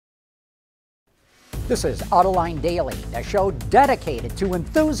This is Autoline Daily, a show dedicated to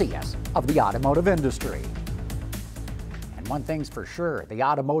enthusiasts of the automotive industry. And one thing's for sure, the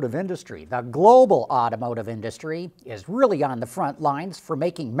automotive industry, the global automotive industry, is really on the front lines for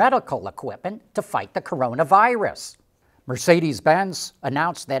making medical equipment to fight the coronavirus. Mercedes-Benz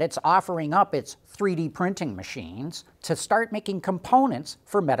announced that it's offering up its 3D printing machines to start making components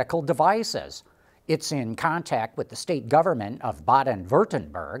for medical devices. It's in contact with the state government of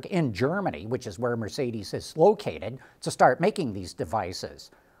Baden-Württemberg in Germany, which is where Mercedes is located, to start making these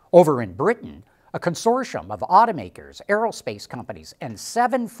devices. Over in Britain, a consortium of automakers, aerospace companies, and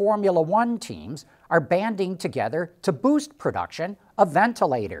 7 Formula One teams are banding together to boost production of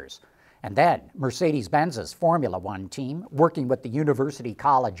ventilators. And then Mercedes-Benz's Formula One team, working with the University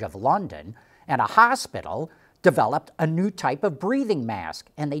College of London and a hospital, developed a new type of breathing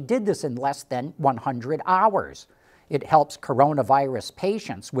mask, and they did this in less than 100 hours. It helps coronavirus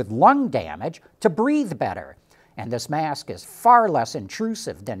patients with lung damage to breathe better. And this mask is far less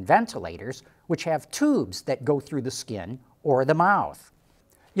intrusive than ventilators, which have tubes that go through the skin or the mouth.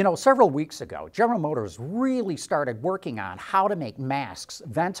 You know, several weeks ago, General Motors really started working on how to make masks,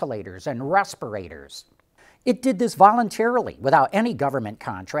 ventilators, and respirators. It did this voluntarily, without any government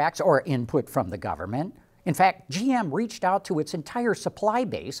contracts or input from the government. In fact, GM reached out to its entire supply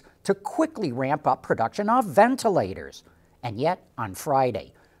base to quickly ramp up production of ventilators. And yet, on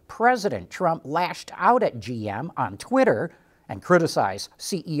Friday, President Trump lashed out at GM on Twitter and criticized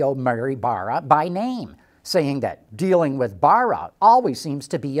CEO Mary Barra by name, saying that dealing with Barra always seems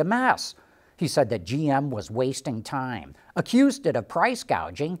to be a mess. He said that GM was wasting time, accused it of price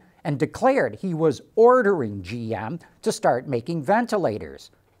gouging, and declared he was ordering GM to start making ventilators.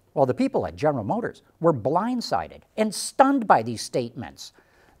 Well, the people at General Motors were blindsided and stunned by these statements.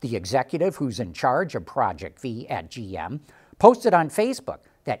 The executive who's in charge of Project V at GM posted on Facebook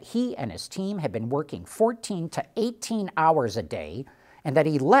that he and his team had been working 14 to 18 hours a day and that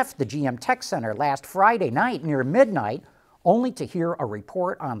he left the GM Tech Center last Friday night near midnight only to hear a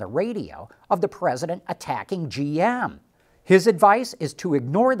report on the radio of the president attacking GM. His advice is to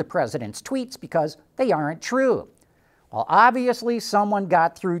ignore the president's tweets because they aren't true. Well, obviously someone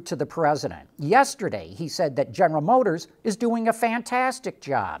got through to the president. Yesterday, he said that General Motors is doing a fantastic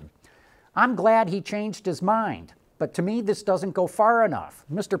job. I'm glad he changed his mind, but to me this doesn't go far enough.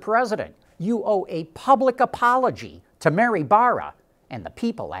 Mr. President, you owe a public apology to Mary Barra and the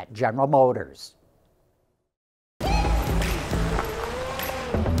people at General Motors.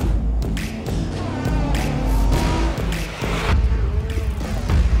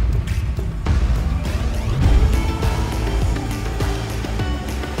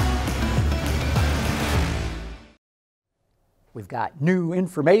 We've got new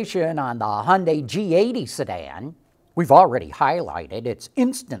information on the Hyundai G80 sedan. We've already highlighted its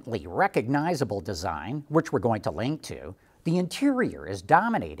instantly recognizable design, which we're going to link to. The interior is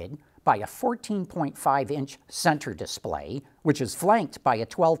dominated by a 14.5-inch center display, which is flanked by a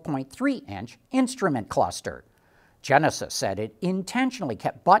 12.3-inch instrument cluster. Genesis said it intentionally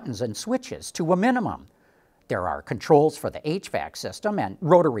kept buttons and switches to a minimum. There are controls for the HVAC system and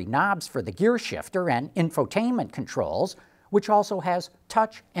rotary knobs for the gear shifter and infotainment controls, which also has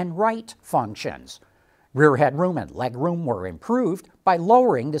touch and write functions. Rear headroom and legroom were improved by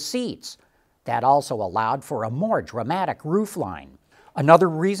lowering the seats. That also allowed for a more dramatic roofline. Another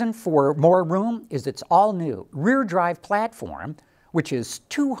reason for more room is its all-new rear drive platform, which is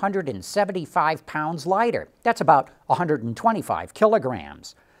 275 pounds lighter. That's about 125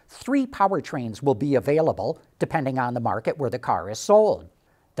 kilograms. 3 powertrains will be available depending on the market where the car is sold.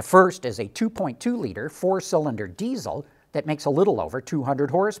 The first is a 2.2-liter 4-cylinder diesel that makes a little over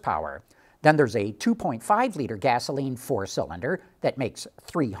 200 horsepower. Then there's a 2.5-liter gasoline 4-cylinder that makes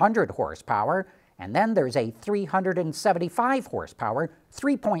 300 horsepower. And then there's a 375 horsepower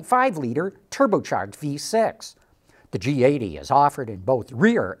 3.5-liter turbocharged V6. The G80 is offered in both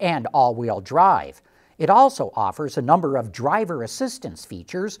rear and all-wheel drive. It also offers a number of driver assistance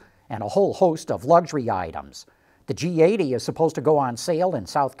features and a whole host of luxury items. The G80 is supposed to go on sale in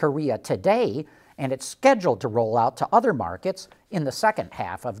South Korea today, and it's scheduled to roll out to other markets in the second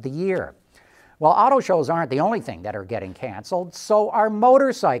half of the year. Well, auto shows aren't the only thing that are getting canceled, so are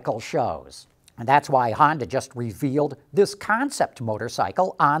motorcycle shows. And that's why Honda just revealed this concept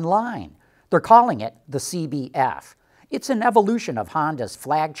motorcycle online. They're calling it the CBF. It's an evolution of Honda's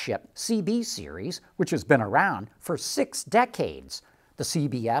flagship CB series, which has been around for 6 decades. The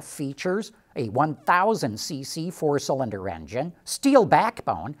CBF features a 1,000cc 4-cylinder engine, steel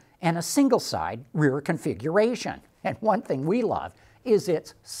backbone, and a single-side rear configuration. And one thing we love is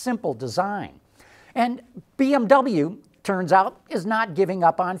its simple design. And BMW turns out, is not giving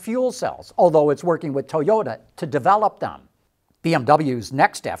up on fuel cells, although it's working with Toyota to develop them. BMW's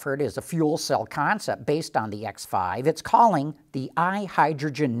next effort is a fuel cell concept based on the X5. It's calling the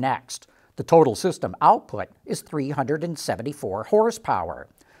iHydrogen Next. The total system output is 374 horsepower.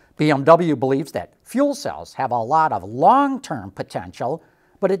 BMW believes that fuel cells have a lot of long-term potential,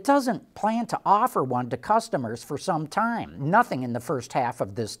 but it doesn't plan to offer one to customers for some time, nothing in the first half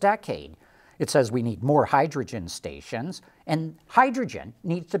of this decade. It says we need more hydrogen stations, and hydrogen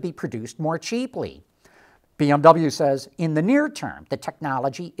needs to be produced more cheaply. BMW says in the near term, the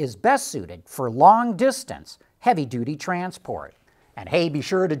technology is best suited for long-distance, heavy-duty transport. And hey, be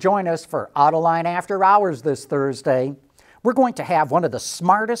sure to join us for Autoline After Hours this Thursday. We're going to have one of the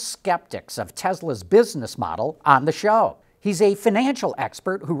smartest skeptics of Tesla's business model on the show. He's a financial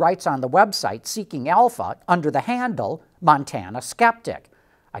expert who writes on the website Seeking Alpha under the handle Montana Skeptic.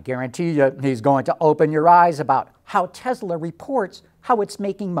 I guarantee you he's going to open your eyes about how Tesla reports how it's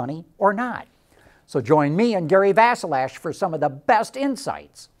making money or not. So join me and Gary Vasilash for some of the best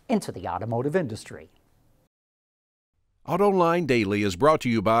insights into the automotive industry. Autoline Daily is brought to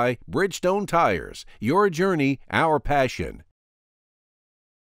you by Bridgestone Tires. Your journey, our passion.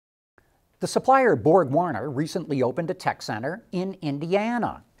 The supplier BorgWarner recently opened a tech center in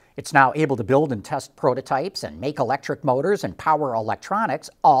Indiana. It's now able to build and test prototypes and make electric motors and power electronics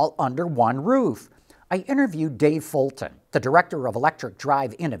all under one roof. I interviewed Dave Fulton, the Director of Electric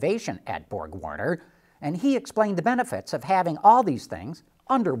Drive Innovation at BorgWarner, and he explained the benefits of having all these things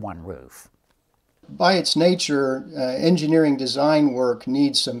under one roof. By its nature, engineering design work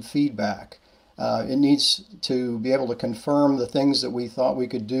needs some feedback. It needs to be able to confirm the things that we thought we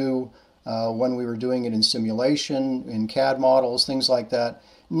could do when we were doing it in simulation, in CAD models, things like that.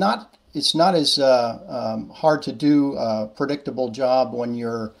 It's not as hard to do a predictable job when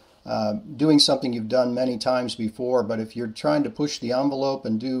you're doing something you've done many times before, but if you're trying to push the envelope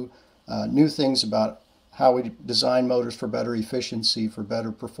and do new things about how we design motors for better efficiency, for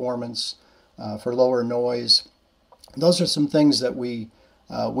better performance, for lower noise, those are some things that we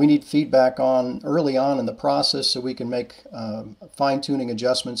need feedback on early on in the process so we can make fine-tuning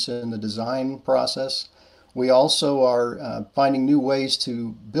adjustments in the design process. We also are finding new ways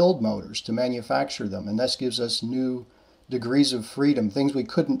to build motors, to manufacture them, and this gives us new degrees of freedom, things we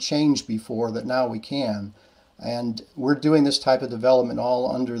couldn't change before that now we can. And we're doing this type of development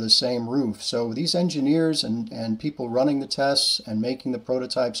all under the same roof. So these engineers and people running the tests and making the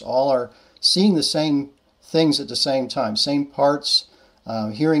prototypes all are seeing the same things at the same time, same parts,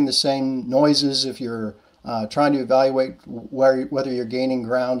 hearing the same noises if you're trying to evaluate whether you're gaining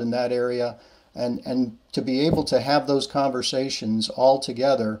ground in that area. And to be able to have those conversations all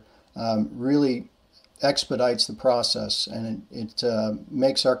together really expedites the process, and it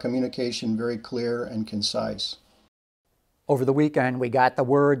makes our communication very clear and concise. Over the weekend, we got the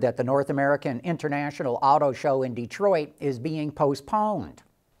word that the North American International Auto Show in Detroit is being postponed.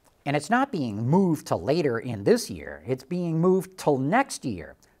 And it's not being moved to later in this year, it's being moved till next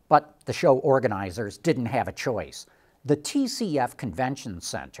year. But the show organizers didn't have a choice. The TCF Convention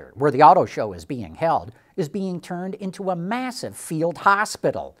Center, where the auto show is being held, is being turned into a massive field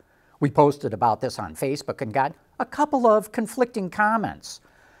hospital. We posted about this on Facebook and got a couple of conflicting comments.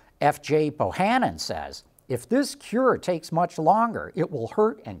 F.J. Bohannon says, if this cure takes much longer, it will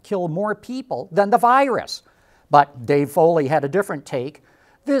hurt and kill more people than the virus. But Dave Foley had a different take.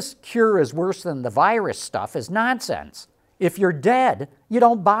 This cure is worse than the virus stuff is nonsense. If you're dead, you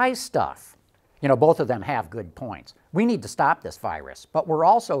don't buy stuff. You know, both of them have good points. We need to stop this virus, but we're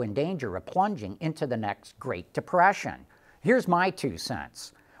also in danger of plunging into the next Great Depression. Here's my 2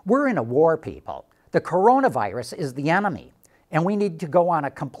 cents. We're in a war, people. The coronavirus is the enemy, and we need to go on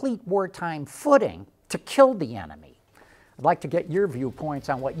a complete wartime footing to kill the enemy. I'd like to get your viewpoints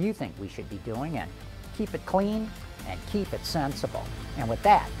on what you think we should be doing, and keep it clean and keep it sensible. And with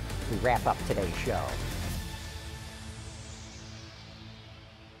that, we wrap up today's show.